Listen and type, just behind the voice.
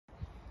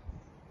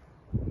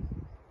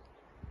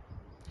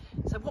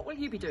what will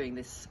you be doing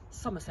this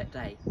Somerset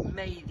Day,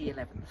 May the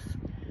 11th?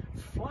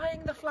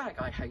 Flying the flag,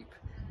 I hope.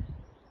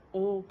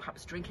 Or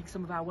perhaps drinking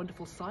some of our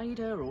wonderful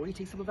cider or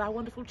eating some of our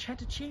wonderful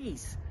cheddar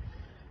cheese.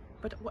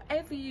 But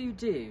whatever you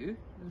do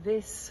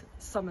this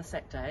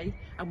Somerset Day,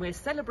 and we're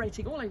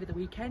celebrating all over the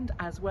weekend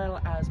as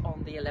well as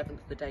on the 11th,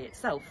 the day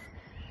itself,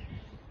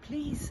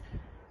 please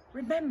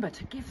remember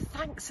to give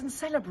thanks and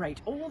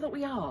celebrate all that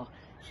we are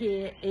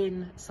here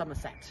in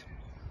Somerset.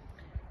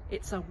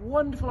 It's a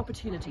wonderful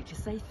opportunity to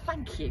say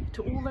thank you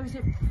to all those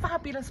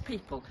fabulous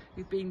people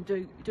who've been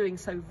doing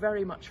so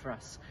very much for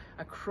us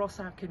across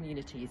our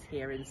communities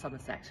here in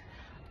Somerset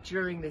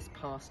during this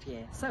past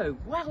year. So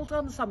well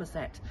done,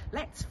 Somerset.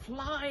 Let's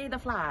fly the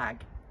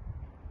flag.